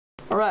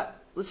All right,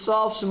 let's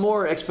solve some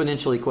more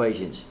exponential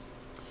equations.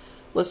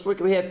 Let's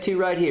look, we have two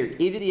right here.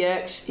 E to the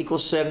x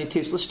equals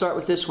 72. So let's start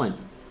with this one.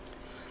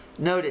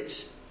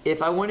 Notice,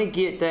 if I want to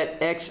get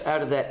that x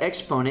out of that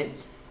exponent,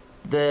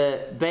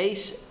 the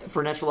base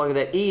for natural log of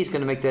that e is going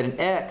to make that an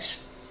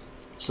x.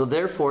 So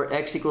therefore,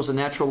 x equals the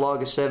natural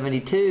log of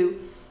 72.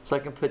 So I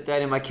can put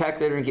that in my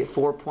calculator and get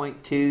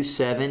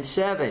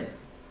 4.277.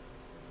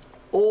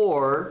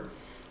 Or,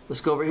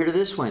 let's go over here to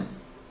this one.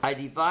 I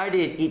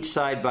divided each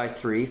side by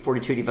 3.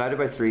 42 divided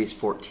by 3 is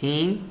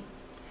 14.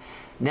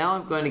 Now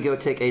I'm going to go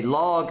take a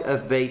log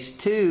of base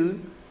 2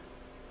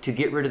 to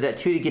get rid of that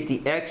 2 to get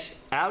the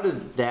x out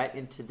of that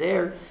into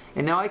there.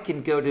 And now I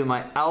can go to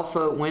my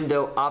alpha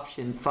window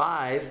option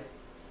 5,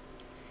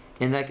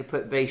 and I can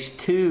put base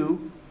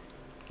 2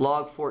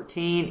 log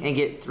 14 and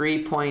get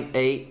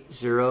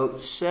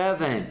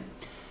 3.807.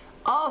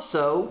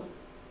 Also,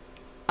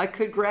 I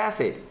could graph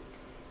it.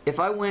 If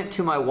I went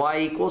to my y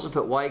equals and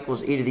put y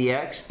equals e to the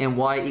x and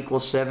y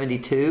equals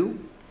 72,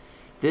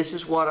 this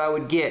is what I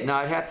would get. Now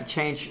I'd have to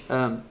change,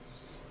 and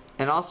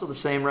also the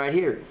same right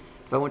here.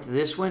 If I went to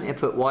this one and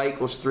put y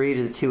equals 3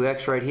 to the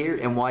 2x right here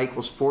and y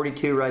equals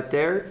 42 right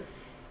there,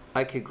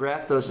 I could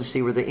graph those and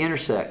see where they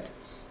intersect.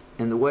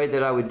 And the way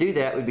that I would do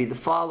that would be the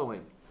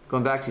following.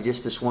 Going back to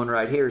just this one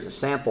right here as a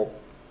sample.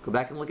 Go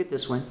back and look at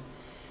this one.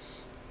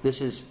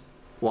 This is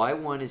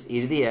y1 is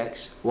e to the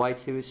x,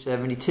 y2 is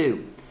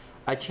 72.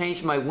 I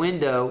changed my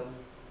window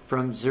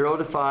from 0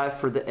 to 5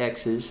 for the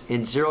x's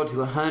and 0 to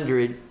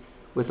 100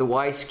 with a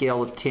y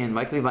scale of 10.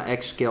 I can leave my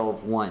x scale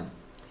of 1.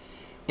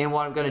 And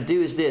what I'm going to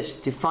do is this.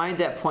 To find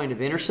that point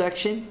of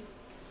intersection,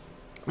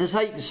 this is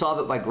how you can solve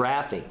it by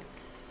graphing.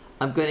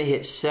 I'm going to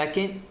hit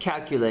second,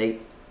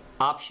 calculate,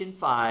 option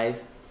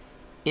 5,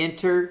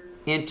 enter,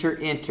 enter,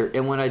 enter.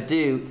 And when I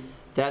do,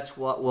 that's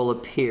what will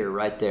appear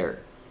right there.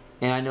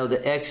 And I know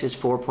the x is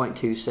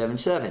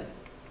 4.277.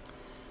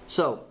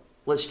 So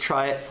let's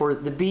try it for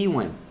the B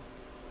one.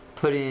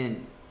 Put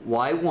in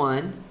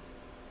y1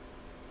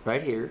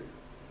 right here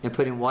and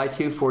put in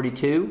y2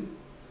 42.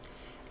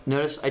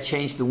 Notice I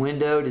changed the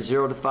window to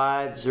 0 to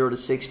 5, 0 to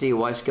 60, a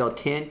y scale of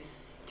 10,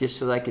 just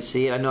so that I could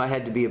see it. I know I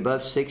had to be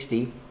above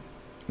 60,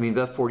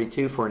 above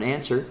 42 for an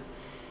answer.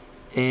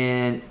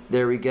 And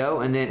there we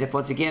go. And then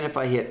once again, if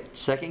I hit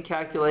second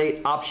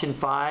calculate, option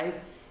 5,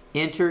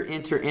 enter,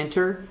 enter,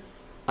 enter,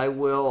 I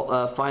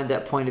will find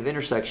that point of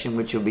intersection,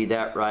 which will be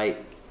that right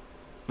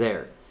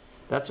there.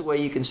 That's a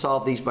way you can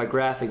solve these by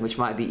graphing, which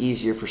might be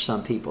easier for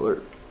some people.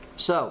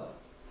 So